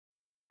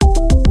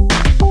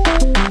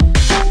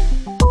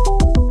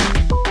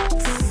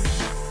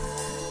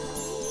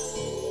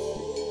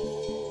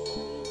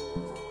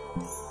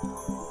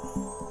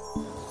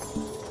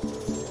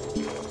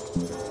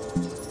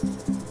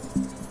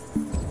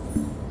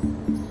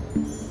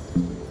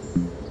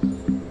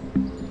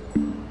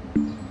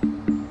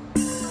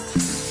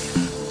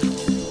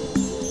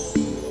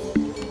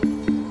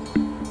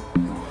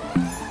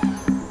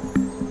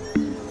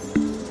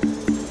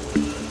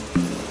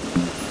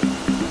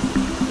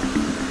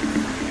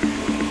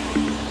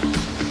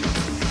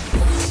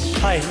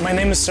Hi, my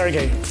name is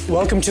Sergey.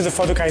 Welcome to the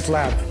Photokite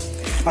Lab.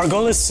 Our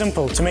goal is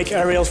simple, to make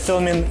aerial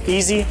filming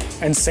easy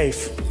and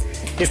safe.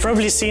 You've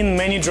probably seen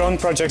many drone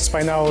projects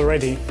by now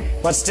already.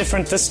 What's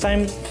different this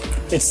time?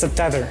 It's the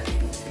tether.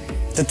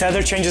 The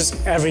tether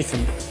changes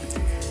everything.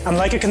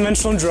 Unlike a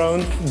conventional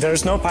drone,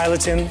 there's no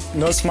piloting,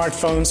 no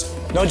smartphones,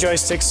 no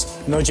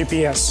joysticks, no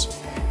GPS.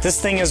 This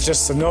thing is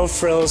just a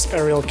no-frills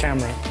aerial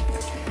camera.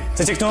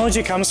 The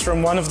technology comes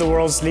from one of the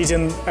world's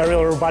leading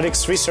aerial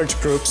robotics research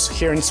groups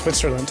here in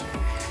Switzerland.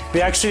 We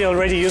actually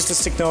already used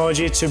this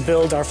technology to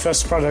build our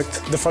first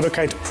product, the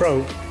Photokite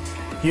Pro,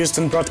 used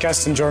in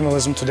broadcast and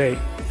journalism today.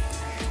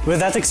 With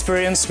that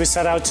experience, we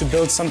set out to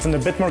build something a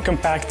bit more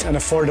compact and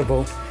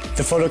affordable,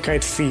 the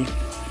Photokite Phi.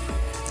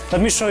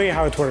 Let me show you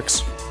how it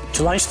works.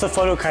 To launch the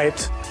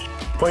Photokite,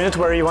 point it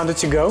where you want it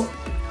to go,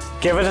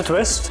 give it a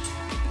twist,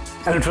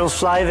 and it will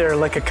fly there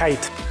like a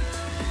kite.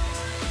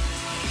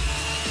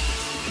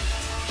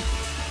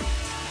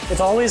 It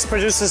always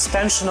produces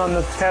tension on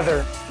the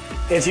tether.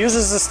 It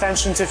uses this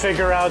tension to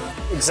figure out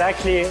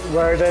exactly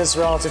where it is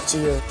relative to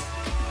you.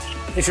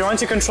 If you want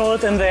to control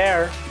it in the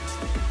air,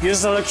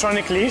 use the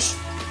electronic leash,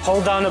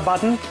 hold down a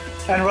button,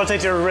 and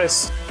rotate your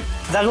wrist.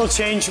 That will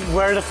change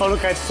where the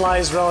Photokite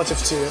flies relative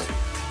to you.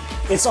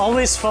 It's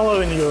always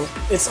following you.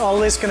 It's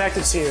always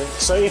connected to you.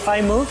 So if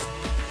I move,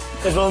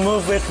 it will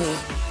move with me.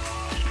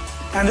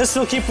 And this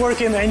will keep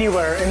working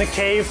anywhere, in a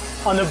cave,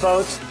 on a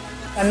boat,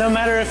 and no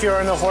matter if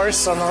you're on a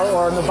horse or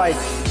on a bike.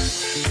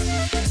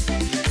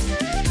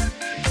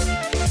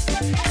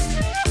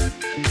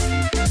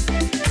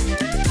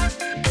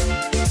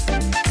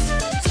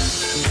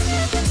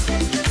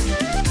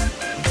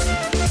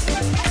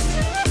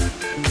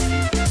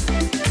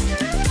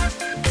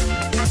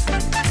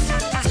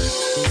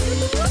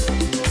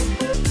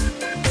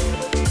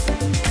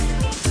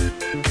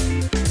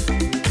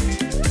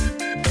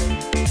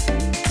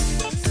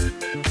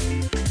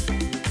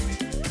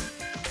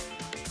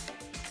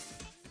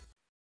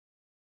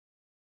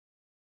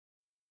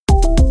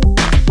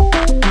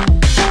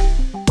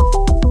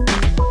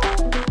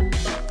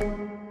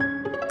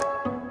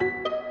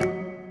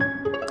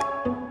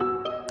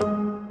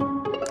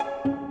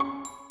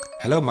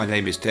 Hello, my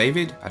name is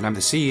David and I'm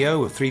the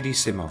CEO of 3D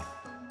Simo.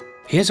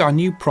 Here's our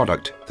new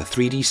product, the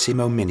 3D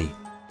Simo Mini.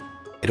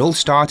 It all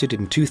started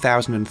in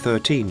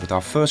 2013 with our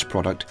first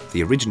product,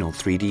 the original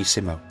 3D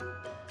Simo.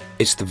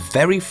 It's the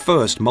very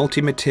first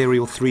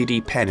multi-material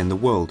 3D pen in the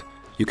world.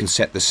 You can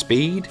set the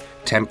speed,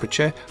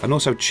 temperature and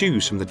also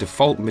choose from the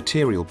default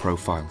material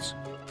profiles.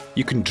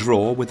 You can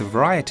draw with a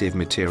variety of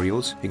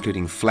materials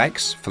including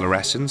flex,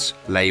 fluorescence,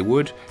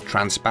 laywood,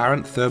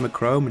 transparent,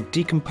 thermochrome and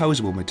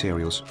decomposable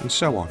materials and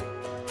so on.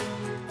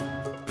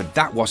 But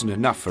that wasn't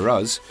enough for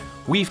us.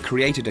 We've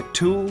created a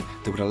tool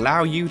that would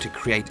allow you to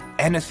create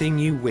anything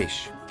you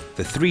wish.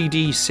 The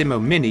 3D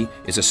Simo Mini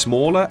is a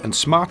smaller and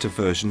smarter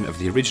version of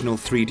the original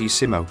 3D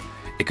Simo.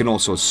 It can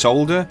also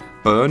solder,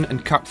 burn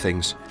and cut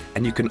things,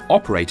 and you can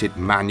operate it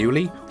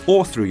manually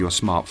or through your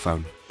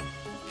smartphone.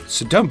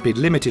 So don't be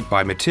limited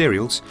by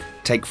materials,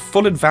 take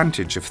full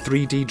advantage of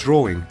 3D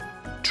drawing.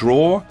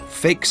 Draw,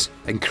 fix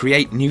and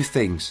create new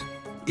things.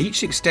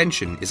 Each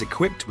extension is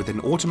equipped with an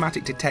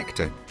automatic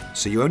detector,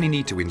 so you only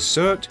need to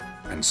insert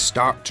and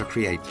start to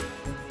create.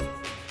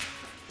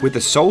 With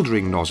the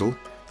soldering nozzle,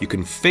 you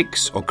can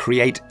fix or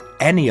create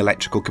any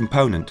electrical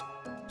component.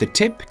 The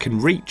tip can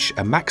reach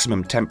a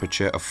maximum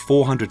temperature of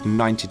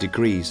 490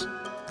 degrees.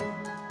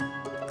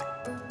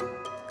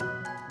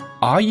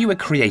 Are you a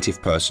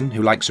creative person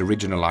who likes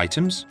original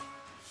items?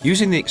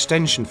 Using the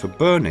extension for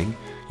burning,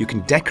 you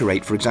can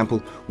decorate, for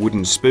example,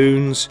 wooden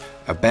spoons,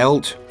 a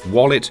belt,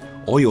 wallet,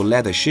 or your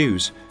leather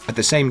shoes. At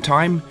the same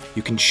time,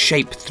 you can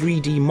shape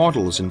 3D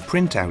models and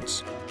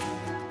printouts.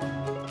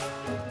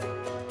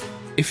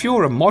 If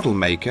you're a model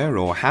maker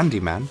or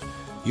handyman,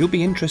 you'll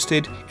be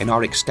interested in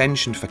our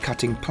extension for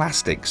cutting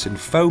plastics and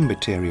foam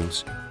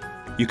materials.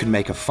 You can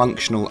make a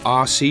functional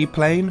RC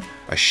plane,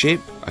 a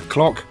ship, a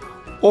clock,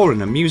 or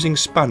an amusing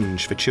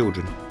sponge for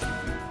children.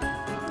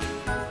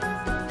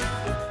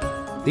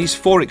 These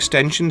 4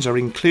 extensions are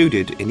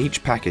included in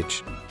each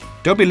package.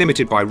 Don't be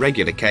limited by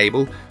regular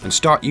cable and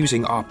start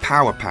using our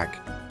power pack.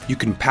 You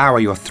can power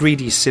your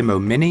 3D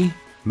Simo Mini,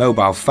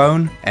 mobile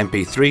phone,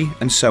 MP3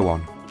 and so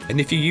on.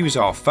 And if you use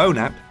our phone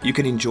app, you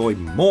can enjoy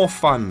more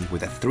fun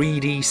with a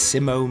 3D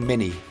Simo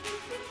Mini.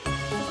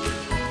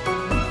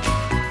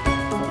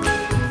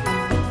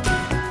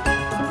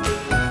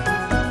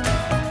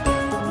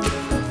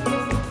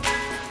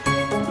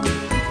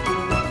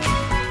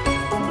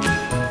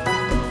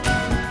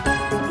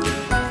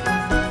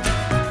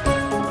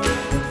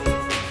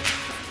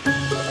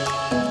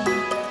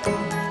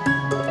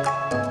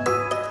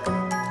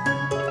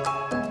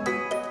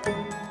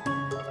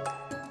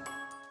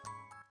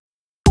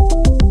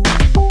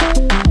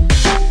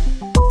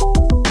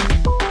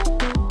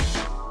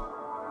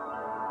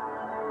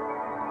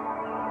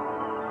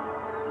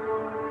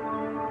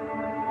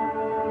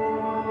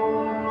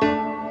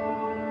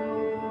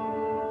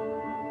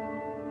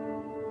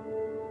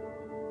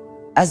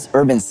 As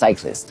urban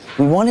cyclists,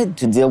 we wanted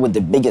to deal with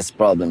the biggest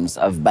problems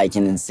of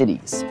biking in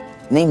cities,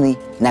 namely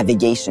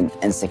navigation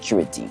and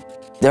security.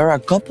 There are a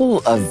couple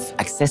of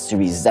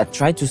accessories that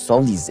try to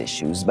solve these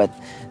issues, but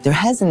there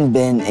hasn't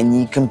been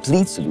any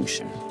complete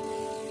solution.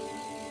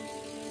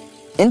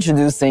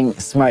 Introducing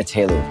Smart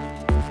Halo.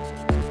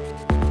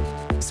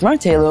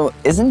 Smart Halo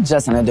isn't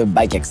just another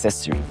bike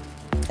accessory.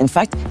 In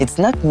fact, it's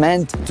not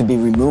meant to be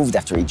removed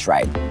after each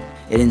ride.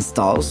 It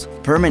installs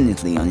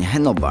permanently on your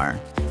handlebar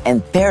and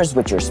pairs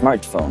with your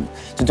smartphone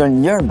to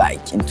turn your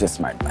bike into a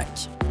smart bike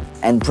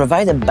and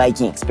provide a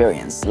biking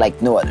experience like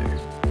no other.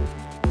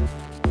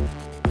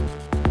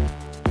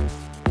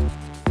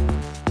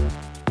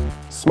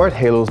 Smart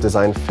Halo's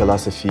design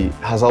philosophy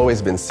has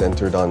always been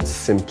centered on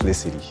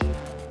simplicity.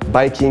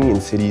 Biking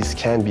in cities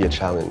can be a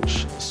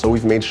challenge, so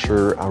we've made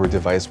sure our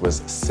device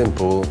was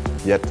simple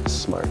yet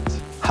smart.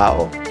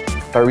 How?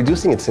 By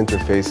reducing its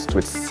interface to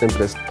its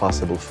simplest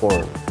possible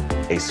form,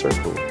 a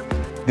circle.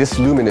 This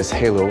luminous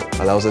halo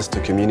allows us to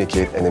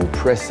communicate an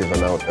impressive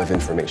amount of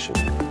information.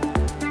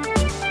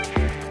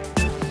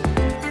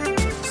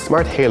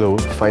 Smart Halo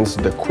finds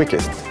the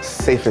quickest,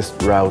 safest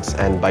routes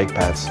and bike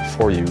paths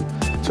for you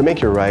to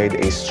make your ride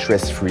a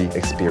stress-free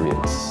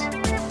experience.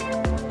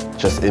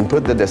 Just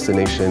input the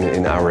destination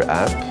in our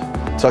app,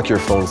 tuck your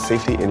phone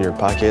safely in your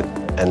pocket,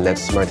 and let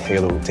Smart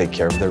Halo take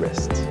care of the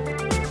rest.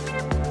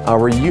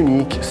 Our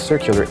unique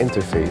circular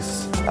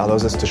interface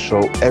allows us to show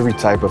every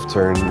type of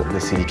turn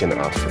the city can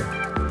offer.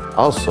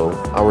 Also,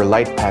 our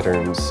light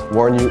patterns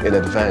warn you in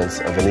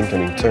advance of an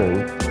incoming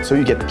turn, so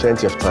you get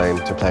plenty of time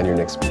to plan your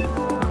next move.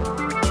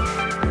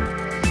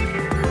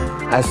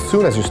 As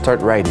soon as you start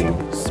riding,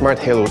 Smart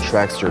Halo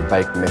tracks your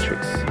bike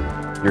metrics,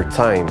 your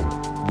time,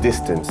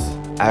 distance,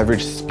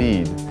 average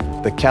speed,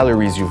 the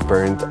calories you've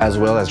burned, as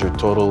well as your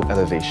total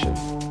elevation.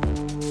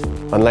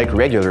 Unlike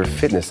regular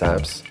fitness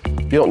apps,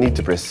 you don't need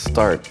to press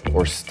start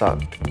or stop.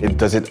 It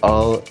does it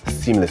all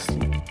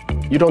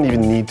seamlessly. You don't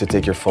even need to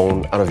take your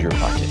phone out of your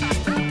pocket.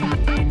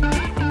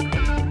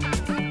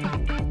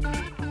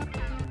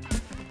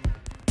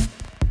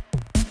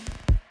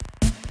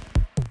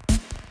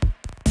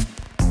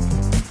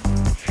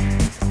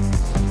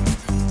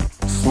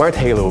 Smart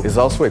Halo is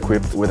also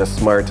equipped with a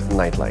smart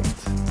nightlight.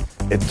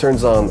 It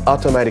turns on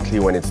automatically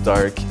when it's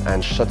dark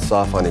and shuts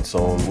off on its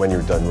own when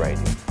you're done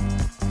riding.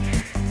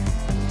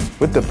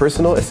 With the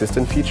personal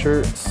assistant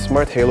feature,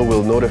 Smart Halo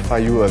will notify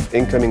you of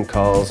incoming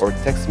calls or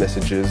text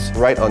messages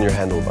right on your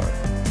handlebar.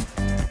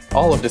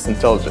 All of this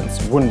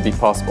intelligence wouldn't be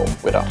possible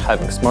without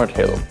having Smart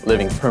Halo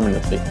living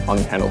permanently on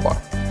your handlebar.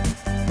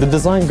 The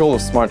design goal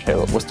of Smart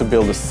Halo was to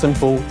build a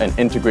simple and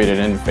integrated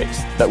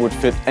interface that would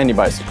fit any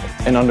bicycle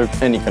and under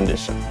any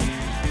condition.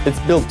 It's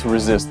built to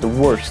resist the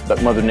worst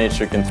that Mother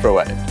Nature can throw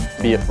at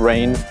it, be it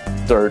rain,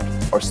 dirt,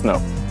 or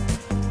snow.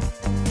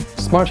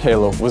 Smart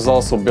Halo was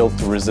also built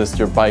to resist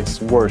your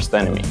bike's worst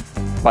enemy,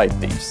 bike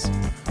thieves.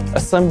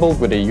 Assembled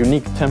with a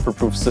unique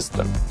tamper-proof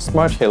system,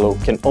 Smart Halo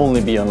can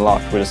only be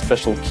unlocked with a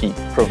special key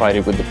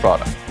provided with the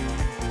product.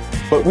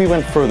 But we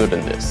went further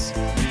than this.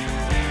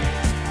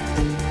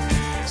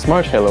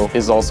 Smart Halo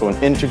is also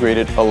an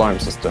integrated alarm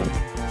system.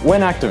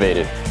 When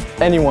activated,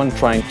 anyone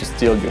trying to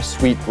steal your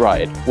sweet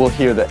ride will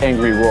hear the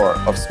angry roar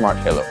of Smart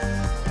Halo.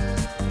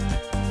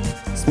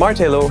 Smart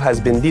Halo has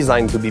been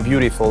designed to be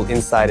beautiful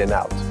inside and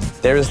out.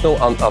 There is no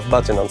on-off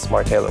button on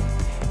Smart Halo.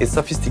 Its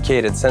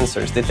sophisticated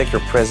sensors detect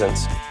your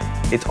presence.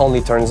 It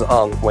only turns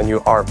on when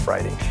you are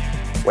riding.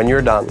 When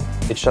you're done,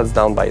 it shuts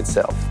down by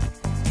itself.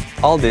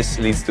 All this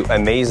leads to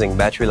amazing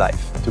battery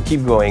life to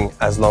keep going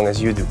as long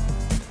as you do.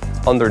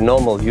 Under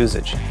normal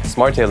usage,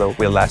 Smart Halo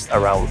will last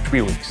around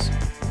 3 weeks.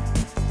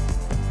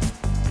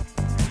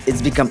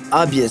 It's become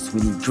obvious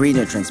we need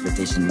greener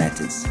transportation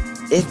methods.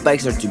 If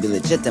bikes are to be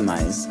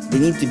legitimized, they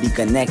need to be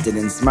connected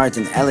and smart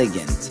and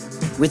elegant.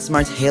 With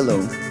Smart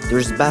Halo,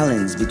 there's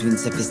balance between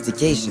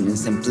sophistication and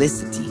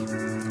simplicity.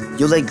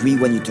 You'll agree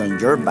when you turn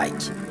your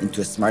bike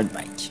into a smart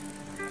bike.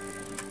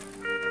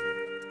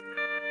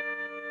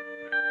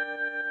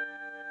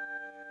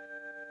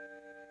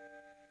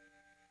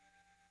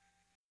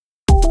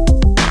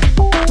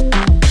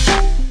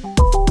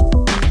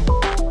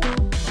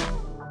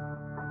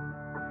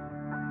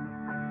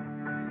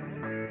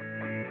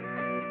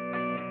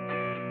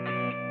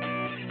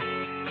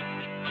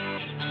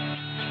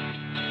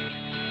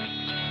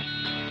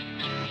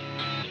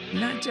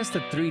 Not just a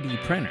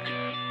 3D printer.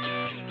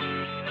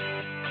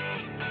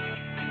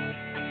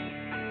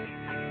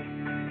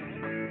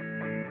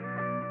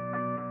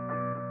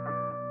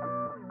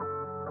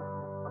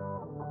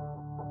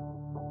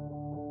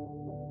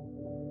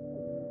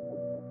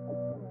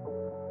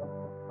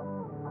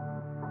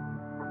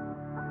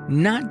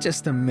 Not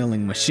just a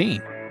milling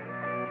machine.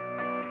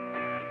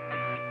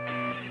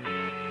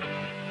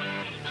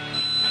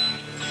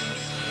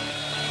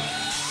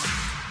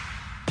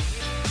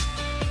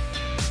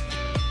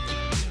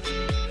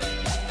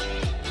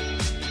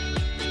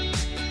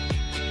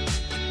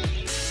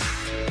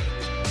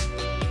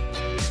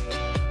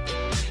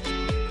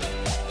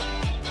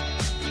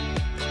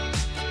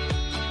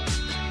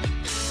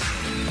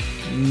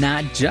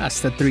 not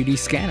just a 3D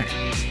scanner.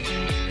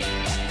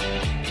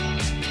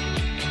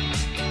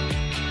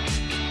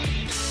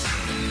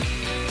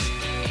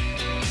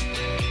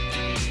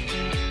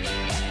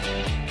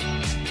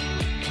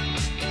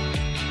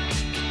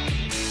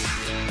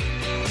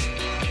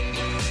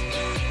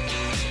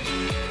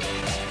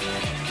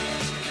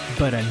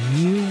 But a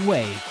new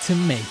way to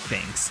make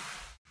things.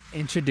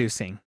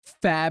 Introducing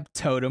Fab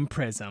Totem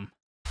Prism.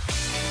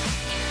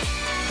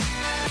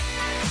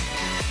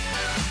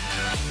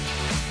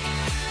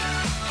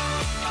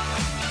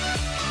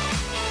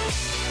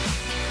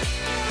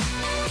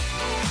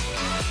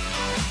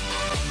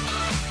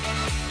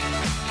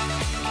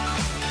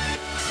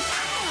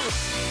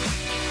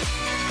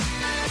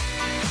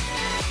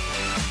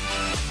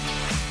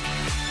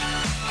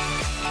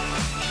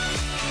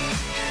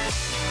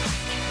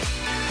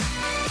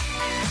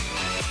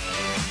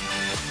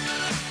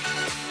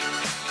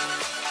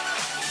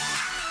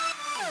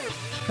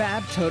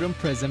 Fab Totem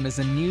Prism is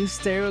a new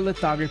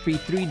stereolithography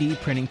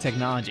 3D printing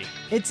technology.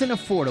 It's an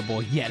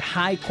affordable yet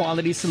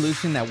high-quality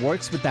solution that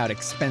works without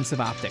expensive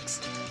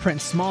optics.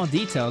 Print small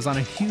details on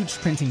a huge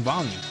printing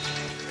volume.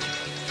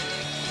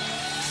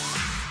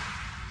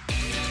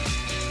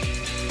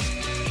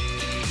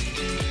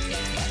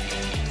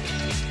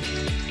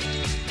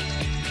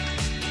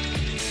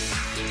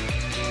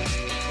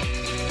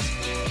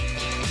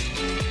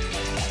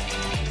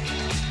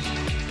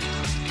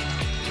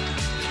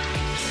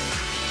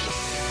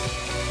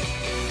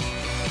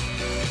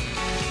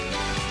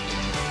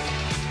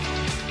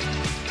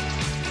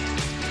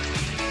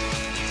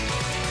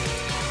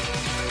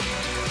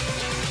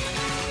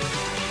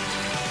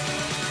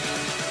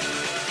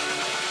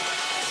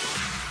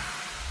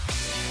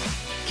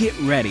 Get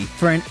ready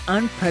for an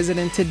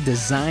unprecedented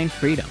design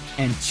freedom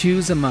and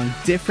choose among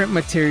different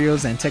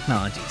materials and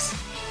technologies.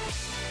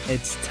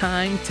 It's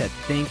time to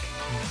think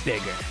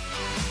bigger.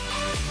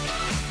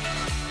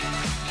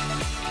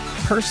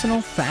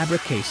 Personal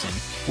fabrication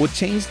will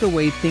change the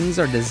way things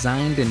are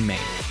designed and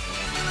made.